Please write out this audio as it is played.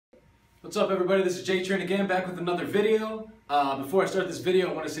What's up, everybody? This is Jay Train again, back with another video. Before I start this video,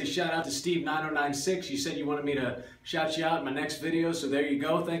 I want to say shout out to Steve9096. You said you wanted me to shout you out in my next video, so there you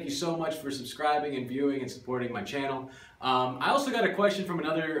go. Thank you so much for subscribing and viewing and supporting my channel. I also got a question from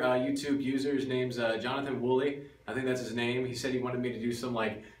another YouTube user. His name's Jonathan Woolley. I think that's his name. He said he wanted me to do some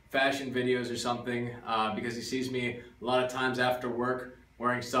like fashion videos or something because he sees me a lot of times after work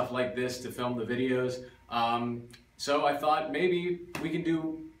wearing stuff like this to film the videos. So I thought maybe we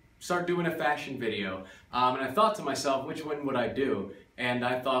can start doing a fashion video. And I thought to myself, which one would I do? And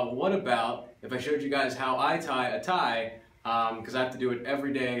I thought, well, what about if I showed you guys how I tie a tie, because I have to do it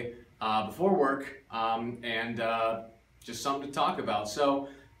every day before work, and just something to talk about. So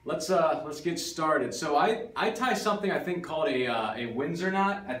let's get started. So I tie something I think called a Windsor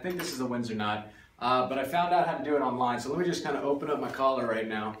knot. I think this is a Windsor knot, but I found out how to do it online. So let me just kind of open up my collar right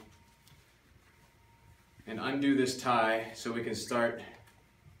now and undo this tie so we can start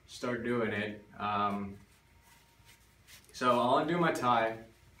doing it. So I'll undo my tie,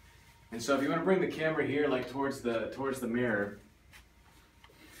 and so if you want to bring the camera here, like towards the mirror,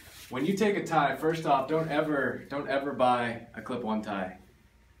 when you take a tie, first off, don't ever buy a clip-on tie.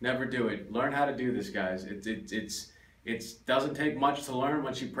 Never do it. Learn how to do this, guys. It doesn't take much to learn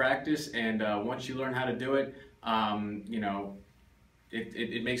once you practice, and once you learn how to do it, you know,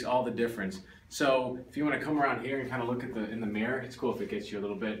 it makes all the difference. So if you want to come around here and kind of look at in the mirror, it's cool if it gets you a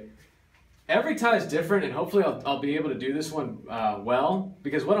little bit. Every tie is different, and hopefully I'll be able to do this one well,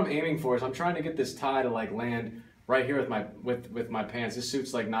 because what I'm aiming for is I'm trying to get this tie to like land right here with my pants. This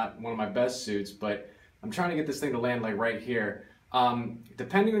suit's like not one of my best suits, but I'm trying to get this thing to land like right here.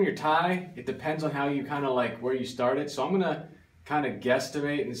 Depending on your tie, it depends on how you kind of like where you started. So I'm gonna kind of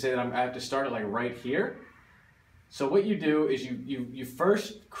guesstimate and say that I have to start it like right here. So what you do is you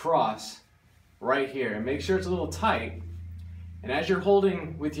first cross right here and make sure it's a little tight. And as you're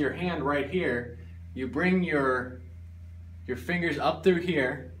holding with your hand right here, you bring your fingers up through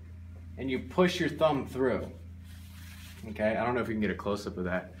here and you push your thumb through. Okay, I don't know if you can get a close-up of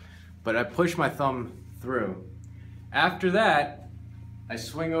that, but I push my thumb through. After that, I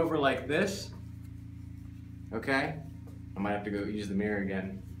swing over like this. Okay, I might have to go use the mirror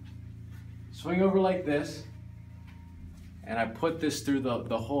again. Swing over like this, and I put this through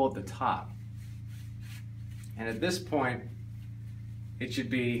the hole at the top. And at this point, it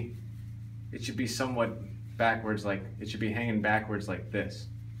should be somewhat backwards, like it should be hanging backwards like this.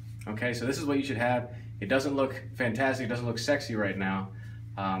 Okay, so this is what you should have. It doesn't look fantastic, it doesn't look sexy right now,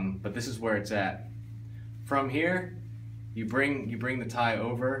 but this is where it's at. From here, you bring the tie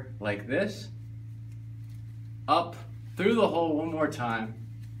over like this, up through the hole one more time,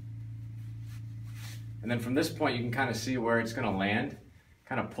 and then from this point you can kind of see where it's going to land.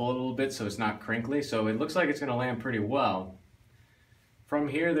 Kind of pull it a little bit so it's not crinkly, so it looks like it's going to land pretty well. From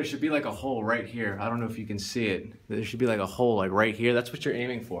here, there should be like a hole right here. I don't know if you can see it. There should be like a hole like right here. That's what you're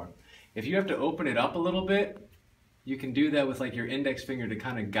aiming for. If you have to open it up a little bit, you can do that with like your index finger to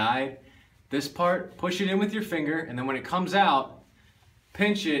kind of guide this part. Push it in with your finger, and then when it comes out,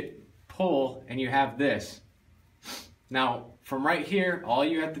 pinch it, pull, and you have this. Now, from right here, all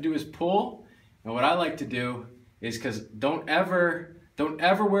you have to do is pull. And what I like to do is, because don't ever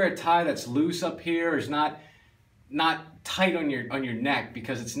wear a tie that's loose up here or is not tight on your neck,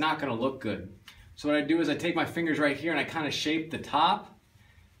 because it's not going to look good. So what I do is I take my fingers right here and I kind of shape the top,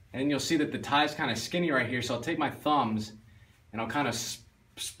 and you'll see that the tie is kind of skinny right here. So I'll take my thumbs and I'll kind of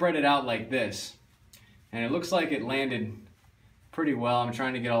spread it out like this, and it looks like it landed pretty well. I'm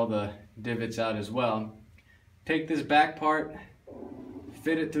trying to get all the divots out as well. Take this back part,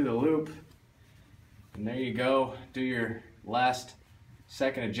 fit it through the loop, and there you go. Do your last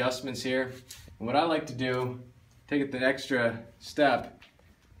second adjustments here. And what I like to do, take it the extra step,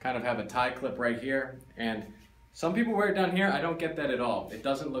 kind of have a tie clip right here. And some people wear it down here. I don't get that at all. It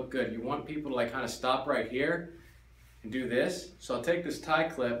doesn't look good. You want people to like kind of stop right here and do this. So I'll take this tie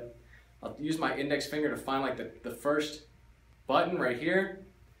clip, I'll use my index finger to find like the first button right here,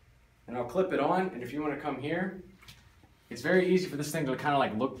 and I'll clip it on. And if you want to come here, it's very easy for this thing to kind of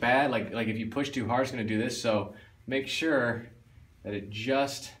like look bad. Like if you push too hard, it's going to do this. So make sure that it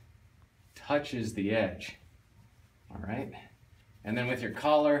just touches the edge. All right, and then with your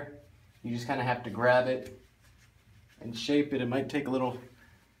collar, you just kind of have to grab it and shape it. It might take a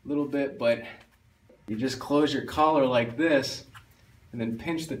little bit, but you just close your collar like this and then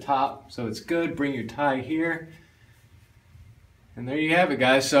pinch the top so it's good. Bring your tie here, and there you have it,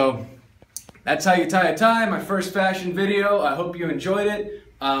 guys. So that's how you tie a tie. My first fashion video. I hope you enjoyed it.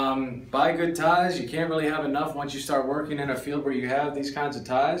 Buy good ties. You can't really have enough once you start working in a field where you have these kinds of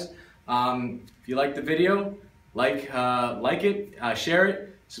ties. If you like the video, like it, share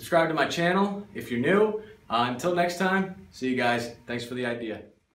it, Subscribe to my channel if you're new. Until next time, see you guys. Thanks for the idea.